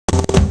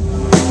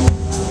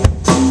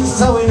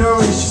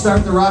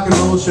start the rock and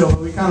roll show, but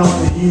we kind of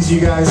want to ease you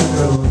guys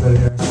into it a little bit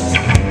here.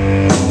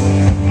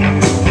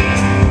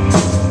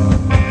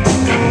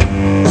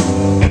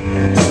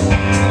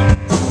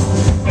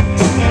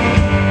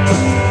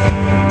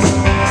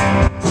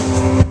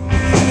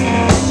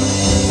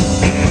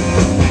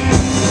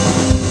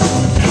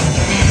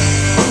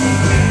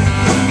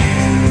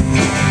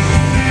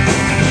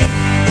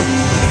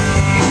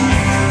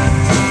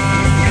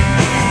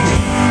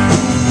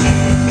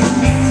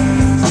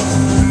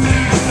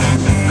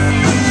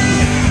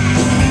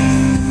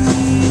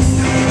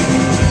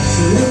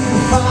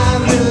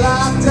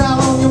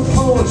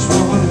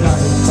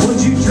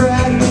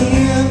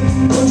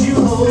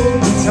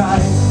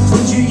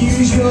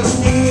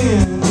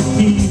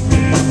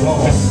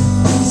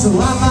 So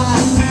I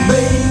might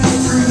make it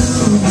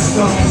through the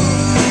storm.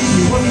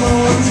 One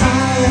more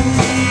time,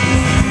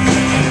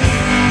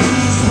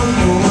 just one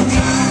more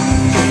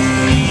time,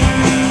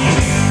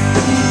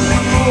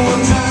 one more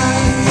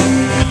time,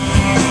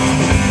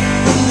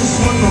 just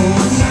one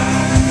more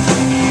time.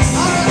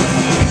 All right.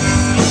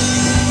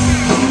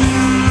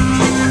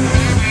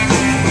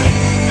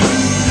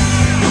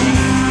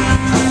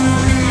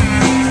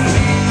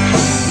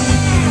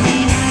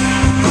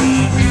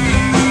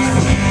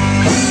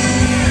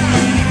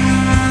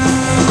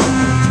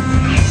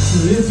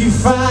 If you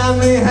find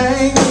me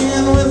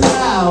hanging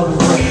without a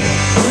break,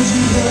 would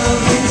you let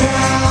me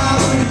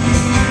down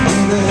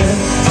and then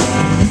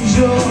use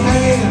your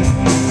hand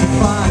to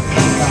find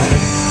the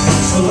light?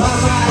 So I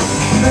might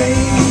make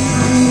it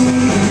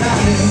through the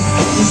night.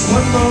 Just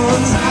one more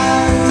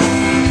time,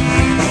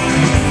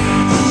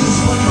 just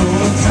one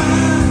more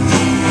time,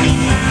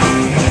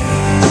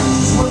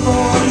 just one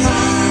more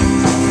time,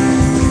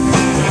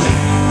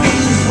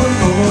 just one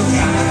more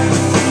time.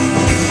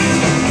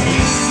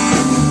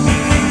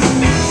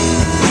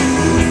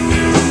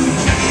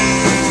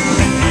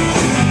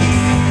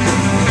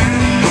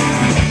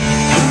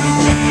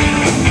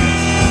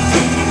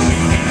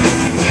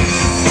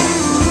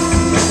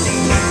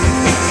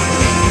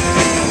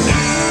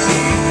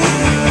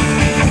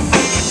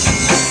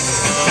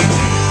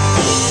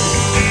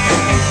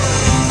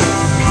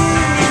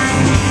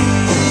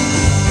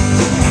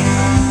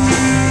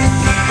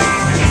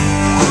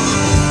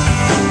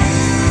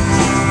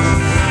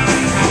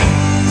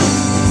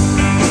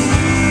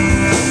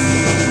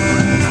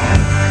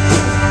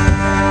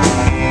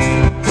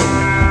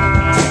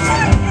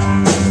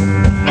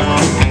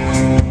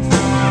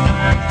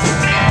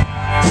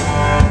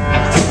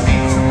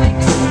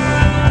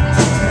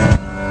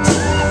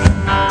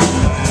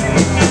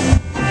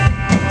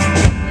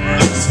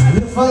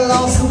 If I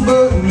lost the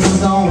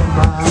buttons on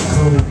my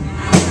coat,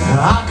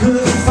 I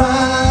couldn't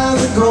find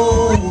the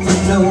golden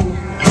note.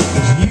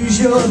 But use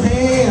your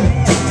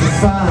hand to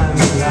find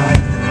the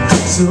light.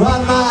 So I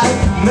might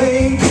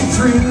make it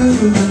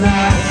through the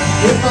night.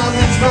 If I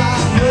miss my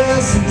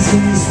blessings in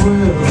this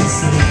world to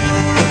see,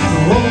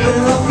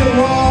 open up the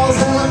walls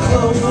and I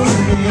close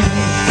again,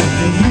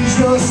 and use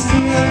your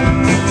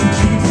skin to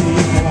keep me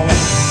warm.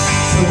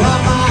 So I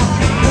might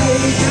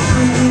make it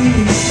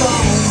through the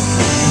storm.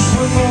 Just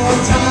one more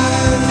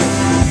time,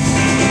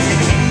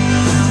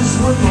 just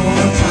one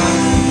more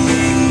time,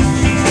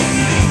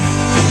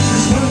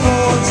 just one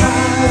more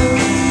time,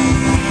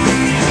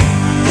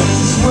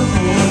 just one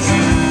more time,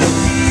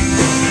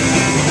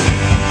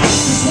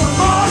 just one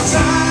more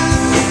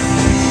time,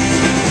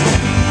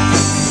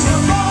 just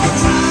one more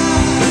time,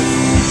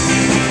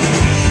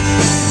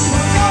 just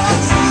one more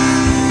time,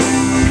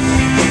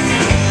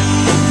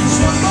 just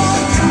one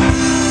more time.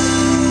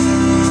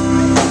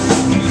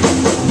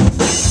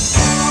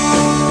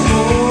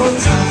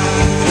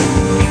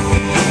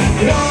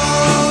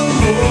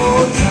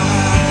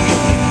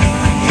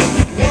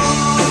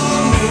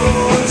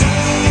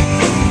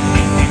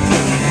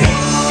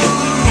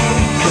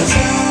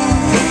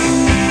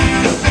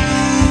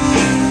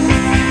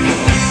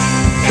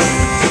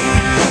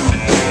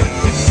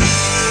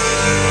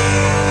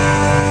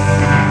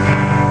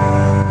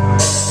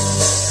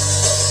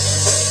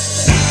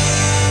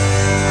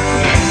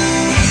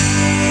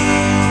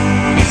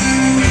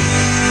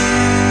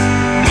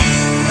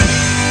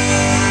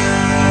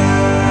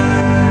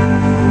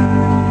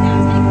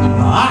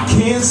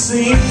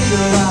 Sing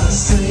without a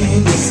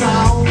single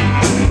song,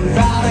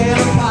 without an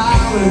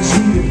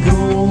apology to go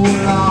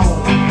along.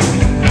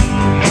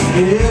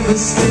 Every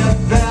step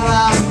that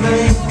I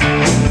make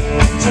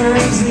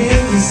turns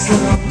into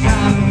some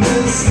kind of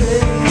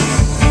mistake.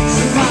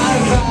 So my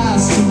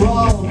advice to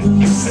all who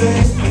say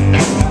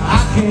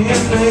I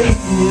can't make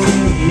it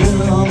any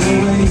other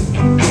way,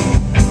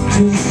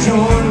 just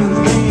join with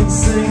me and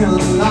sing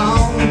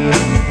along.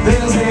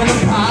 There's an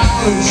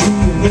apology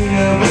in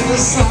every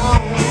song.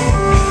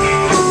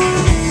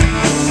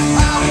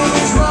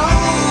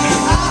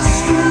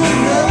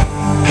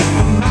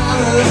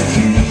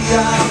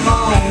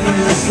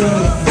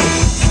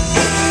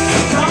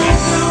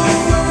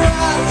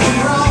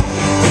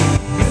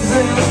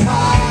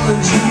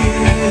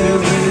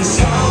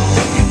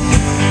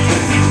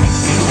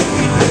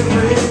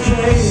 Every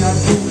day I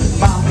give it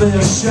my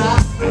best shot.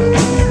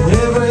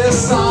 Every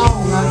this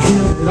song, I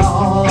give it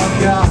all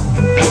I've got.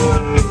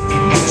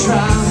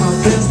 Try my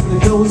best, but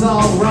it goes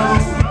all wrong.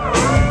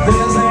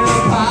 There's an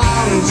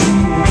apology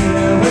in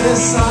every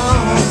song.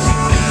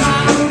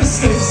 My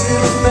mistakes in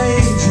a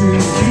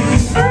major key.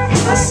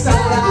 I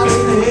start out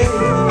in A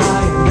and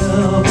I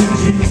end up in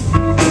G.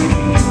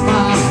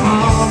 My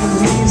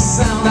harmonies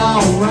sound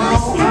all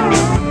wrong.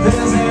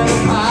 There's an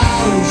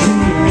apology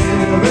in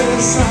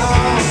every song.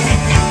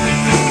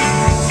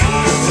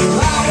 Well,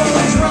 I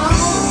was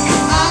wrong,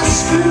 I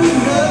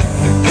screwed up.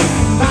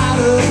 I'm out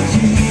of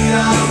key,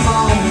 I'm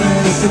all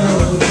messed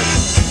up.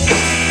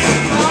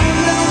 I'm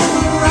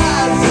never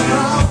right from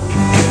wrong.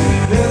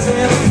 There's an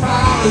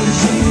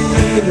apology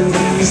in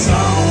every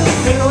song.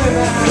 Get away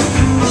back.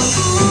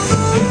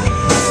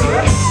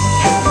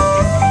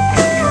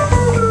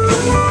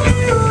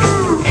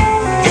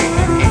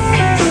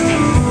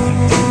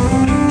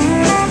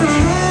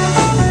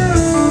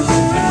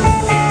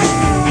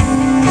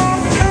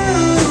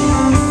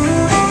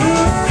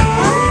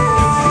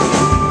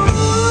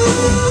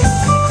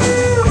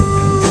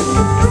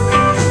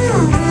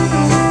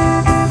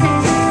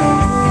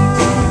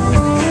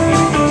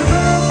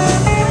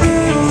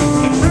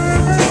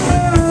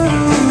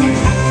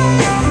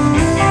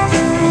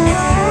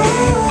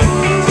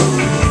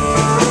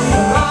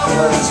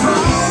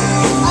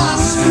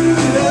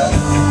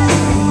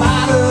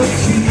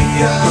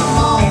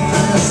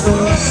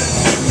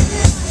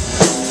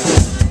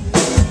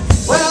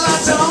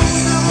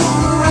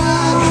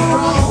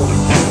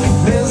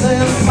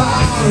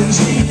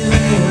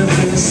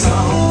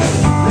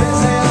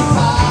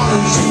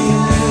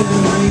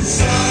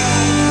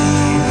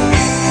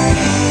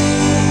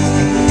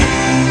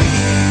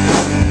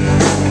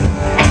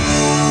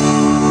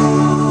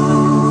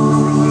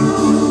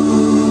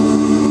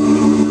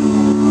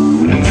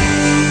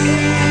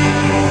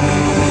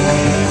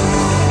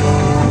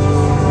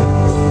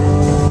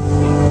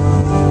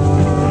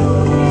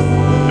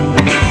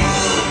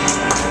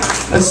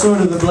 That's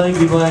sort of the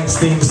Blankety Blank's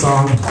theme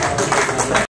song.